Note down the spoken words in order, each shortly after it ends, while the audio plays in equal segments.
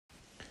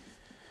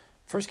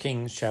1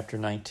 Kings chapter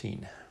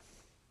 19.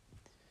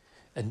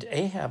 And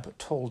Ahab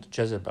told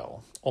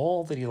Jezebel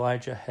all that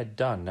Elijah had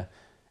done,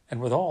 and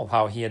withal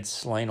how he had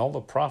slain all the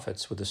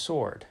prophets with the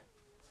sword.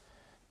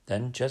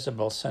 Then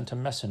Jezebel sent a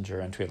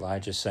messenger unto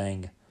Elijah,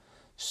 saying,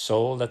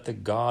 So let the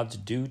gods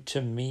do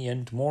to me,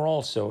 and more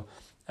also,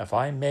 if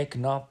I make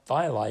not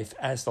thy life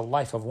as the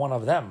life of one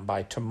of them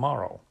by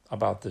tomorrow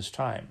about this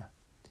time.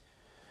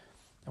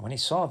 And when he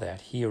saw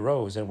that, he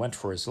arose and went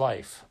for his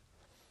life,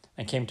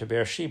 and came to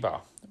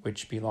Beersheba,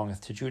 which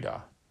belongeth to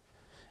Judah,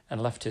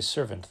 and left his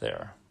servant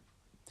there.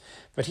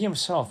 But he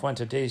himself went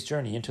a day's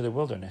journey into the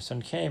wilderness,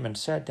 and came and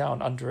sat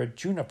down under a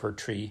juniper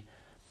tree,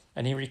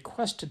 and he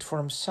requested for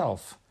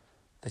himself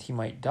that he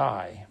might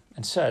die,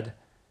 and said,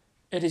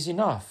 It is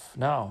enough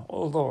now,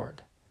 O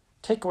Lord,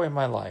 take away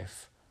my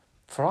life,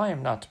 for I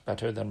am not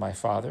better than my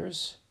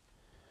fathers.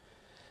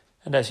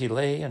 And as he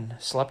lay and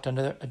slept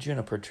under a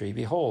juniper tree,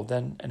 behold,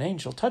 then an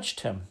angel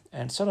touched him,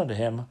 and said unto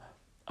him,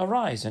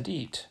 Arise and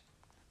eat.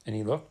 And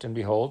he looked, and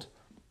behold,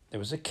 there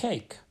was a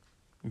cake,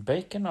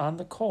 baken on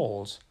the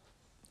coals,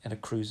 and a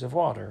cruse of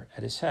water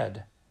at his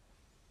head.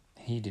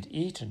 He did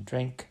eat and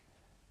drink,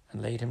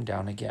 and laid him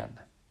down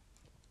again.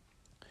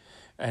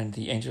 And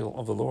the angel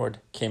of the Lord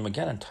came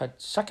again and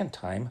second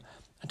time,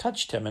 and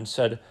touched him, and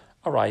said,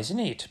 Arise and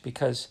eat,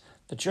 because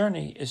the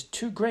journey is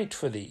too great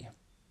for thee.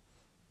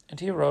 And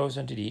he arose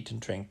and did eat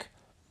and drink,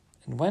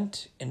 and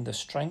went in the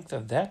strength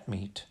of that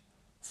meat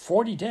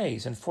 40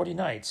 days and 40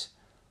 nights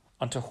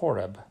unto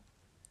Horeb,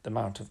 the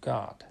mount of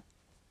God.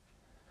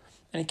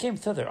 And he came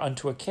thither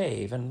unto a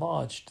cave, and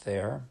lodged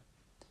there.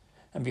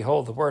 And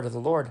behold, the word of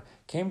the Lord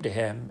came to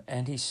him,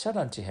 and he said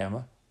unto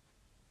him,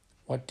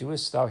 What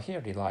doest thou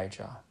here,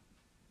 Elijah?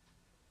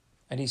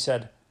 And he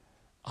said,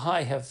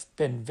 I have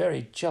been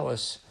very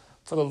jealous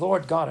for the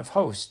Lord God of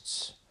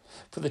hosts,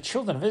 for the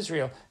children of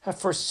Israel have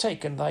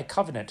forsaken thy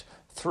covenant,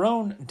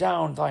 thrown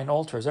down thine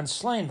altars, and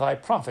slain thy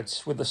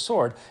prophets with the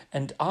sword,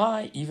 and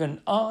I,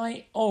 even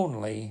I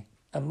only,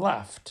 am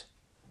left,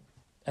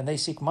 and they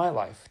seek my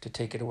life to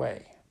take it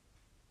away.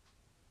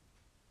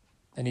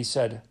 And he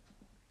said,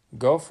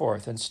 Go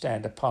forth and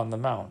stand upon the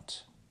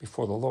mount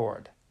before the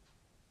Lord.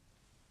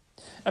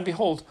 And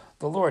behold,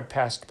 the Lord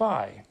passed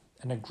by,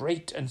 and a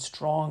great and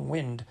strong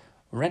wind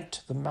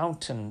rent the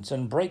mountains,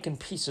 and brake in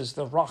pieces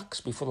the rocks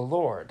before the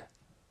Lord.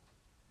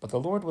 But the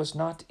Lord was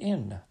not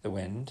in the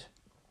wind.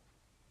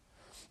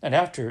 And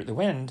after the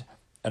wind,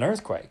 an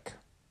earthquake.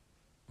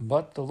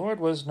 But the Lord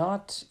was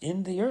not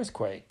in the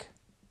earthquake.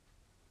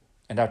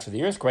 And after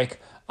the earthquake,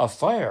 a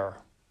fire.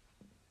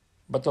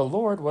 But the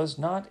Lord was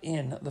not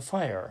in the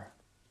fire.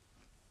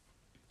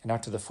 And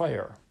after the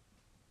fire,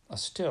 a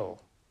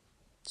still,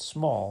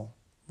 small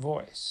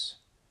voice.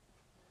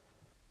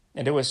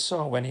 And it was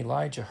so, when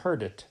Elijah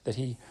heard it, that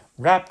he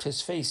wrapped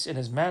his face in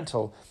his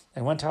mantle,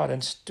 and went out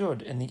and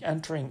stood in the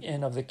entering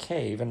in of the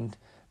cave. And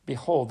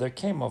behold, there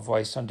came a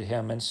voice unto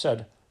him, and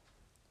said,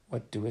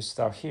 What doest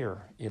thou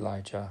here,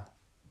 Elijah?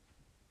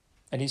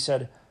 And he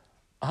said,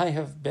 I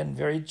have been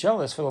very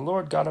jealous for the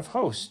Lord God of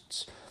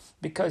hosts,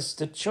 because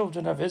the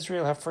children of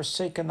Israel have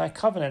forsaken thy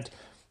covenant,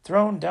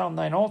 thrown down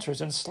thine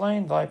altars, and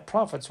slain thy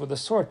prophets with the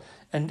sword.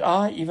 And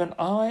I, even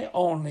I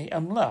only,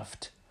 am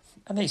left,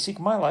 and they seek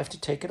my life to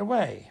take it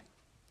away.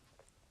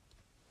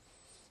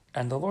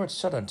 And the Lord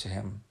said unto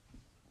him,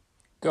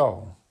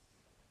 Go,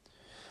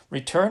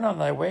 return on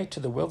thy way to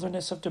the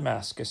wilderness of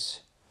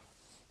Damascus,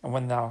 and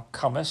when thou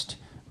comest,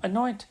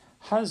 anoint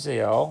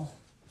Hazael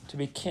to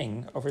be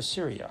king over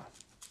Syria.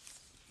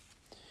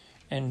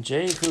 And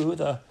Jehu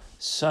the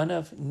son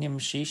of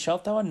Nimshi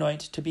shalt thou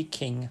anoint to be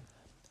king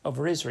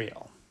over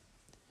Israel.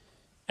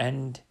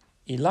 And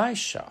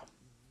Elisha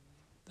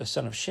the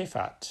son of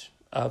Shaphat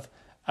of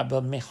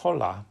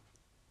Abel-Meholah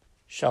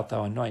shalt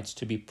thou anoint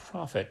to be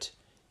prophet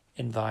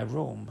in thy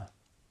room.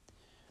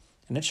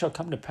 And it shall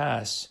come to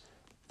pass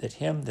that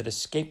him that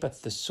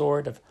escapeth the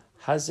sword of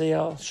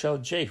Hazael shall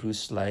Jehu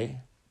slay,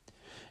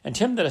 and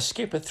him that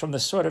escapeth from the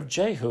sword of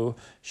Jehu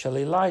shall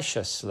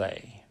Elisha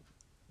slay.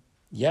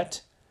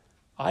 Yet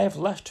I have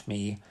left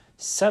me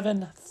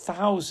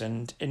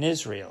 7,000 in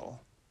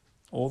Israel,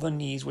 all the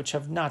knees which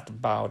have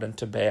not bowed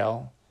unto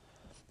Baal,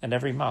 and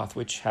every mouth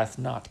which hath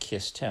not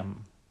kissed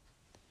him.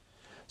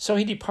 So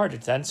he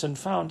departed thence, and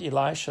found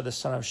Elisha the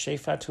son of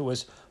Shaphat, who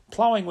was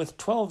plowing with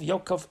 12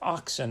 yoke of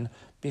oxen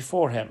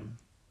before him,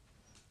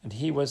 and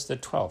he was the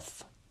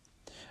 12th.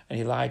 And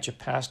Elijah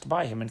passed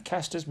by him, and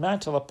cast his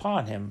mantle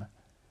upon him.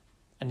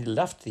 And he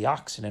left the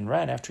oxen, and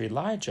ran after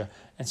Elijah,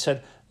 and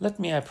said, Let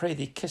me, I pray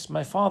thee, kiss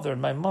my father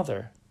and my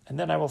mother, and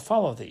then I will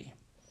follow thee.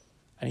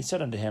 And he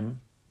said unto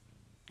him,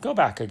 Go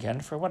back again,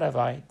 for what have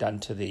I done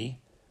to thee?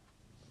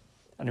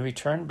 And he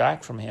returned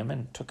back from him,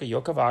 and took a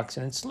yoke of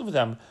oxen, and slew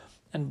them,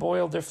 and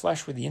boiled their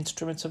flesh with the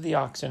instruments of the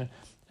oxen,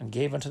 and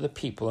gave unto the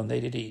people, and they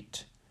did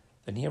eat.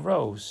 Then he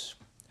arose,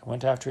 and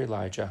went after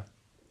Elijah,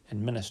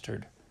 and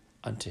ministered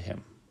unto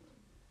him.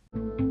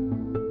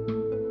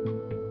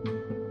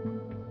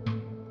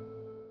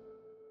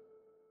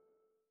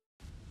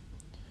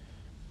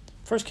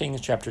 1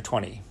 Kings chapter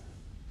 20.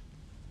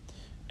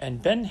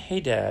 And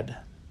Ben-Hadad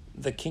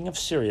the king of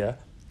Syria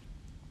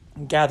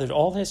gathered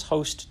all his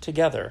host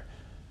together,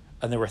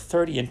 and there were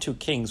 32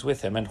 kings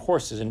with him, and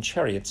horses and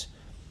chariots.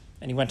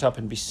 And he went up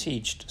and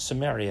besieged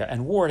Samaria,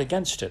 and warred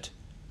against it.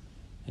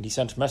 And he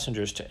sent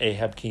messengers to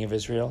Ahab king of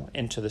Israel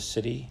into the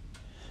city,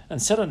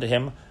 and said unto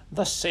him,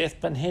 Thus saith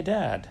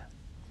Benhadad,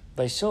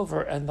 Thy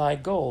silver and thy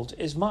gold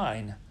is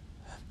mine,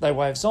 thy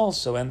wives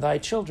also and thy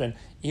children,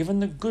 even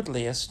the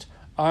goodliest,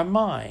 are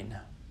mine.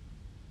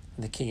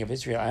 And the king of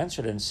Israel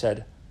answered and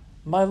said,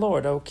 My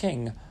lord, O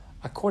king,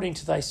 according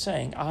to thy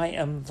saying, I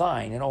am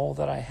thine in all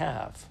that I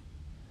have.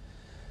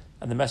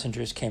 And the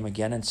messengers came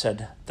again and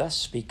said, Thus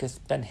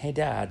speaketh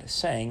Benhadad,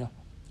 saying,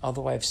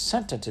 Although I have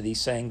sent unto thee,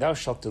 saying, Thou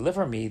shalt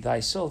deliver me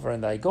thy silver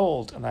and thy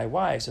gold, and thy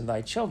wives and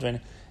thy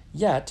children,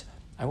 yet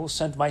I will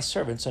send my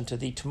servants unto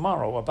thee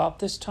tomorrow about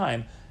this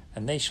time,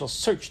 and they shall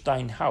search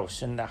thine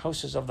house and the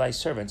houses of thy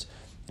servants,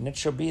 and it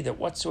shall be that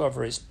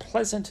whatsoever is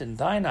pleasant in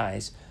thine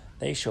eyes,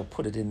 they shall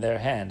put it in their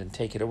hand and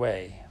take it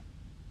away.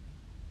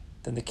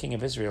 Then the king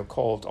of Israel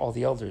called all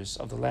the elders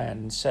of the land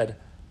and said,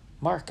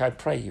 Mark, I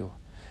pray you,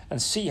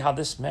 and see how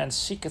this man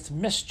seeketh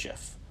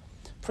mischief.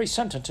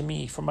 Present unto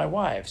me for my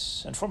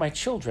wives, and for my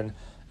children,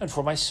 and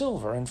for my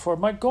silver, and for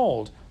my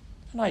gold.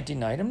 And I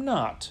denied him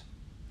not.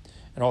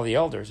 And all the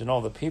elders and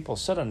all the people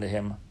said unto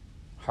him,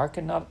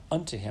 Hearken not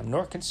unto him,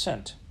 nor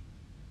consent.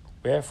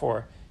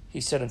 Wherefore he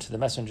said unto the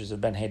messengers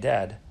of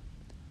Benhadad,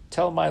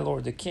 Tell my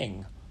lord the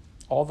king,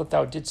 all that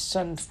thou didst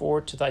send for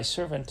to thy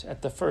servant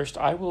at the first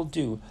I will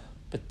do,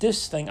 but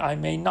this thing I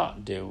may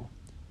not do.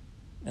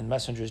 And the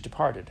messengers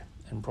departed,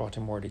 and brought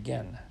him word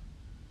again.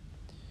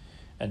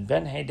 And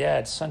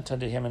Benhadad sent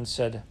unto him and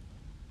said,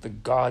 The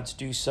gods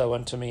do so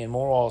unto me, and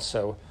more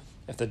also,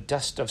 if the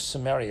dust of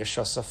Samaria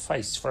shall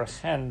suffice for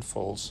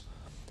handfuls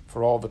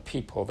for all the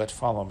people that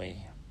follow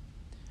me.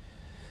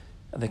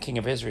 And the king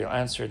of Israel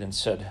answered and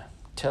said,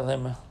 Tell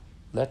him,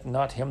 let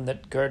not him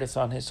that girdeth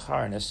on his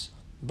harness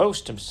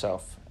boast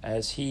himself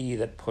as he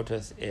that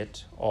putteth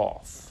it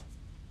off.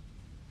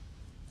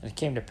 And it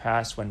came to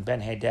pass, when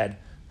Benhadad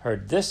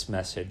heard this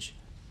message,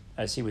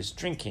 as he was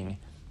drinking,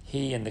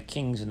 he and the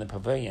kings in the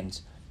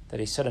pavilions, that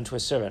he said unto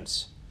his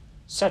servants,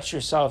 Set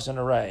yourselves in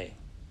array.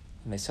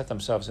 And they set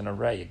themselves in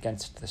array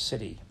against the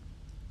city.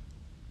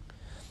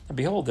 And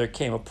behold, there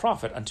came a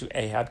prophet unto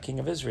Ahab king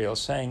of Israel,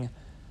 saying,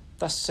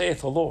 Thus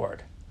saith the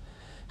Lord,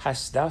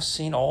 Hast thou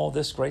seen all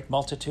this great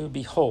multitude?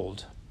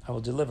 Behold, I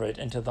will deliver it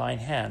into thine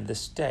hand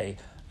this day,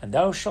 and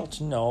thou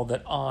shalt know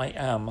that I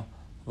am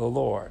the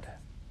Lord.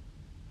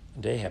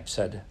 And Ahab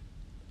said,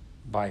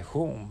 By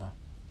whom?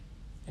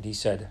 And he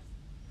said,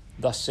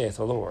 Thus saith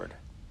the Lord,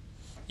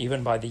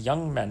 Even by the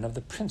young men of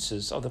the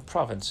princes of the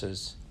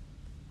provinces.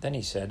 Then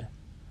he said,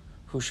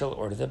 Who shall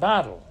order the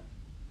battle?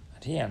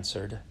 And he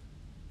answered,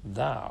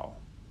 Thou.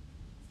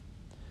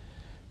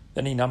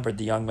 Then he numbered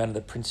the young men of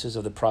the princes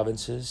of the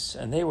provinces,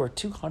 and they were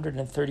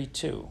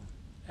 232.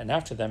 And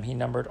after them he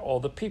numbered all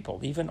the people,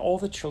 even all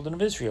the children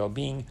of Israel,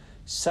 being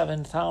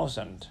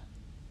 7,000.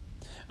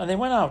 And they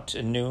went out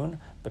at noon,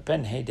 but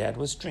Benhadad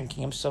was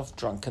drinking himself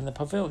drunk in the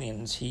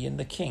pavilions, he and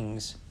the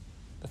kings,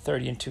 the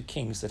 32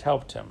 kings that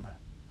helped him.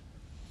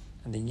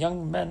 And the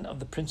young men of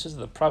the princes of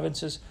the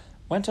provinces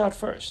went out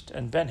first,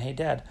 and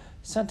Benhadad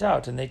sent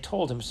out, and they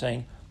told him,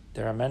 saying,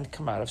 There are men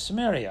come out of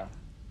Samaria.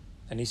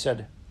 And he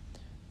said,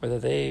 Whether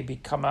they be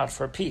come out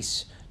for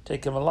peace,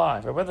 take them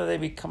alive, or whether they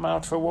be come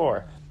out for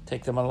war,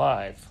 take them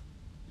alive.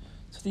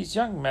 So these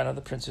young men of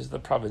the princes of the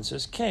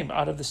provinces came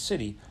out of the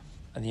city,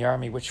 and the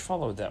army which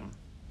followed them.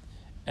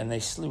 And they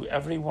slew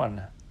every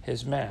one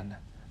his man,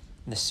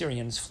 and the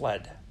Syrians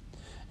fled.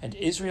 And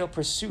Israel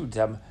pursued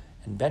them,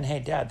 and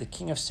Benhadad the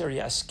king of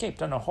Syria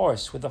escaped on a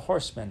horse with the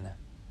horsemen.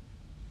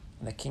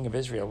 And the king of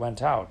Israel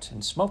went out,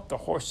 and smote the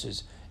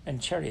horses and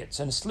chariots,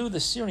 and slew the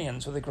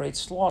Syrians with a great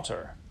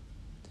slaughter.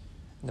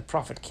 And the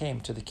prophet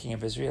came to the king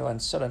of Israel,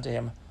 and said unto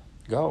him,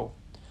 Go,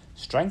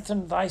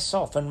 strengthen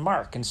thyself, and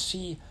mark, and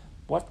see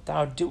what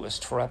thou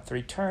doest, for at the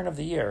return of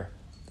the year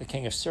the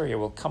king of Syria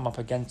will come up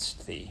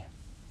against thee.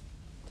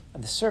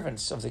 And the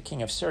servants of the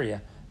king of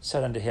Syria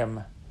said unto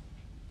him,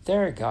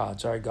 Their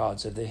gods are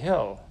gods of the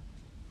hill,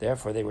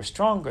 therefore they were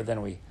stronger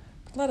than we.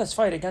 But let us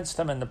fight against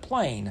them in the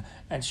plain,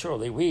 and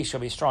surely we shall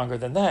be stronger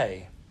than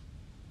they.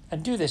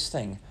 And do this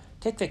thing,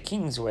 take the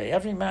kings away,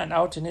 every man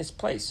out in his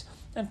place,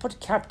 and put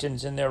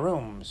captains in their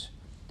rooms,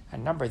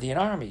 and number thee an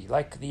army,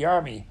 like the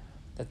army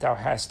that thou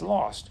hast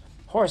lost,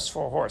 horse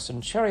for horse,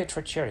 and chariot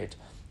for chariot,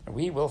 and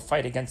we will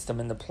fight against them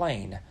in the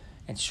plain,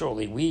 and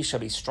surely we shall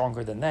be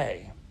stronger than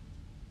they.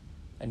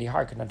 And he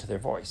hearkened unto their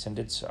voice, and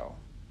did so.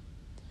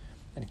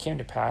 And it came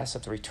to pass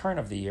at the return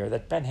of the year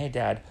that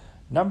Benhadad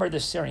numbered the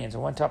Syrians,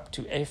 and went up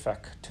to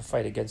Aphek to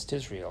fight against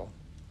Israel.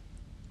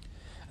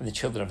 And the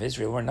children of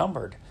Israel were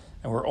numbered,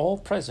 and were all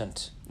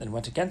present, and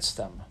went against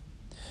them.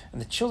 And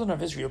the children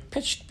of Israel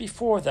pitched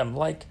before them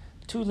like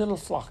 2 little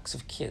flocks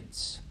of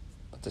kids.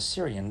 But the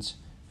Syrians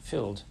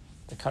filled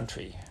the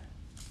country.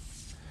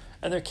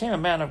 And there came a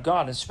man of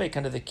God, and spake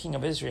unto the king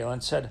of Israel,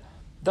 and said,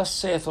 Thus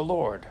saith the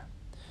Lord,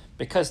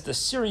 Because the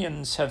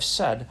Syrians have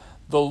said,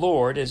 The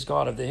Lord is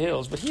God of the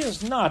hills, but he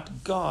is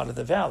not God of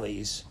the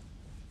valleys.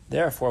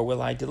 Therefore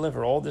will I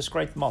deliver all this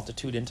great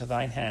multitude into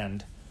thine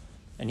hand,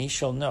 and ye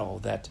shall know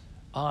that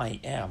I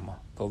am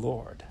the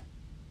Lord.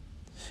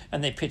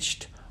 And they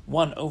pitched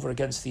one over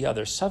against the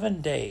other 7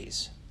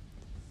 days.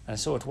 And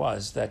so it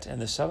was that in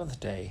the 7th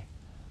day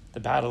the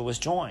battle was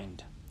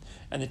joined,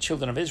 and the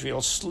children of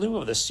Israel slew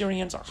of the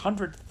Syrians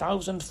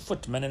 100,000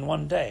 footmen in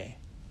 1 day.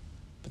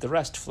 But the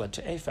rest fled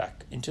to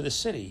Aphek into the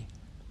city,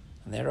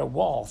 and there a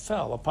wall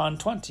fell upon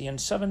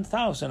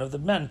 27,000 of the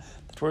men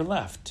that were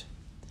left.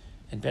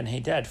 And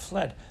Benhadad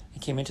fled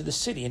and came into the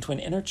city, into an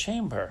inner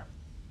chamber.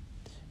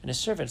 And his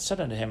servant said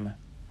unto him,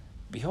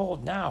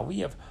 Behold, now we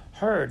have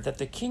heard that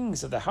the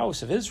kings of the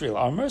house of Israel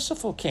are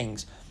merciful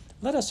kings.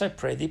 Let us, I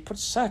pray thee, put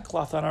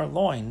sackcloth on our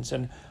loins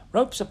and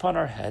ropes upon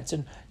our heads,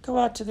 and go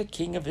out to the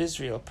king of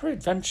Israel.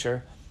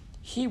 Peradventure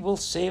he will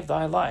save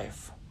thy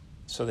life.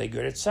 So they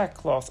girded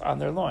sackcloth on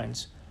their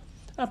loins,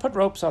 and put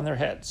ropes on their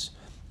heads,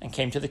 and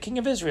came to the king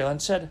of Israel, and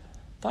said,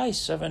 Thy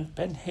servant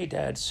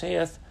Benhadad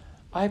saith,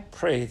 I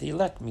pray thee,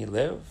 let me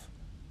live.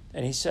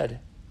 And he said,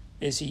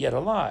 Is he yet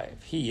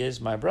alive? He is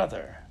my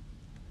brother.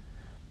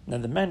 Now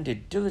the men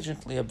did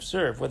diligently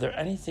observe whether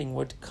anything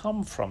would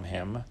come from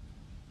him,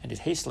 and did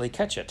hastily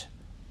catch it.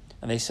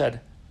 And they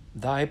said,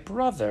 Thy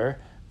brother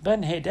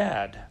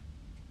Benhadad.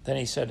 Then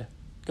he said,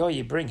 Go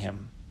ye, bring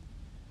him.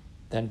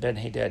 Then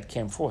Benhadad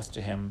came forth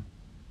to him,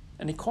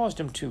 and he caused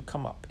him to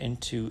come up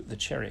into the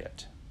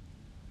chariot.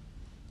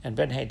 And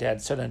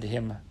Benhadad said unto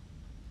him,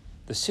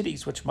 The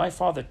cities which my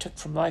father took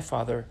from thy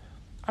father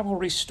I will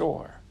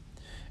restore,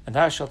 and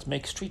thou shalt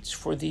make streets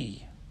for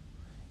thee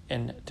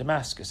in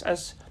Damascus,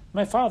 as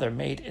my father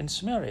made in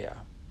Samaria.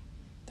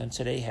 Then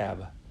said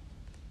Ahab,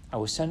 I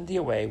will send thee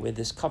away with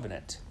this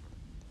covenant.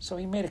 So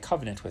he made a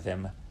covenant with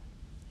him,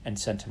 and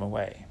sent him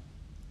away.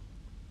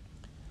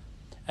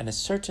 And a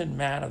certain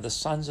man of the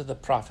sons of the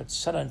prophets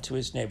said unto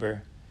his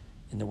neighbor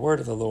in the word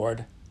of the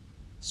Lord,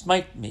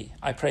 Smite me,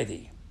 I pray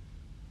thee.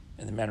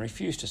 And the man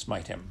refused to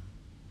smite him.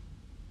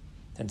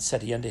 Then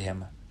said he unto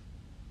him,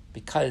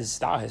 Because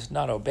thou hast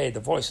not obeyed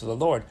the voice of the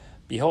Lord,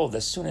 behold,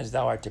 as soon as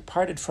thou art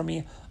departed from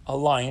me, a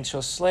lion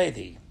shall slay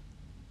thee.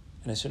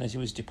 And as soon as he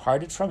was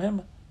departed from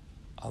him,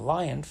 a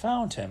lion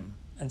found him,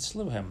 and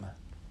slew him.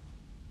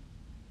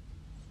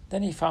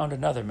 Then he found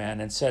another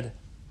man, and said,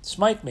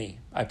 Smite me,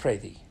 I pray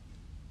thee.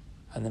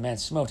 And the man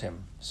smote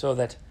him, so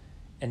that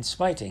in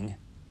smiting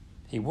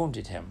he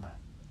wounded him.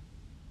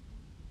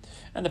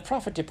 And the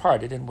prophet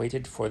departed, and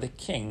waited for the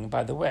king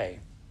by the way,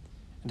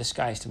 and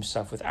disguised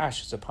himself with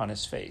ashes upon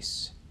his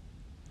face.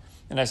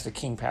 And as the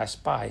king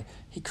passed by,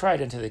 he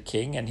cried unto the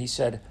king, and he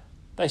said,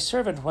 Thy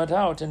servant went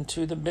out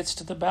into the midst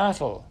of the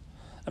battle.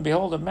 And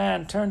behold, a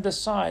man turned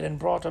aside, and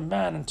brought a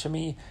man unto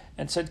me,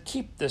 and said,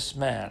 Keep this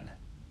man.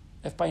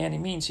 If by any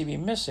means he be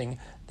missing,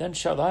 then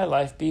shall thy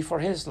life be for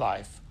his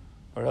life,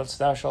 or else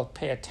thou shalt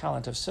pay a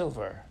talent of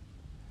silver.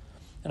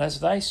 And as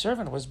thy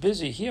servant was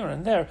busy here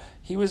and there,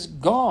 he was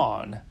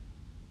gone.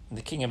 And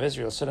the king of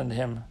Israel said unto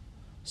him,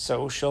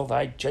 So shall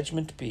thy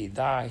judgment be,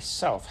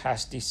 thyself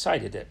hast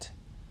decided it.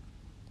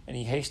 And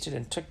he hasted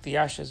and took the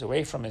ashes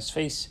away from his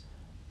face.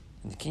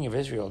 And the king of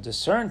Israel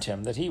discerned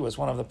him that he was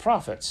one of the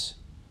prophets.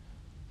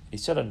 He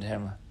said unto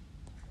him,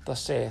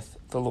 Thus saith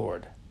the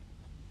Lord,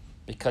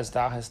 Because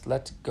thou hast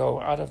let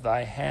go out of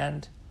thy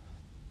hand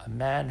a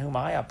man whom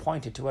I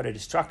appointed to utter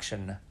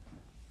destruction,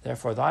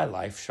 therefore thy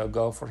life shall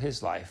go for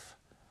his life,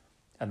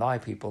 and thy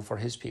people for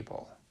his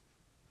people.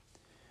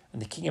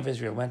 And the king of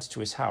Israel went to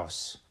his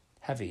house,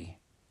 heavy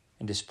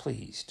and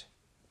displeased,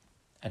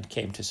 and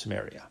came to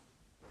Samaria.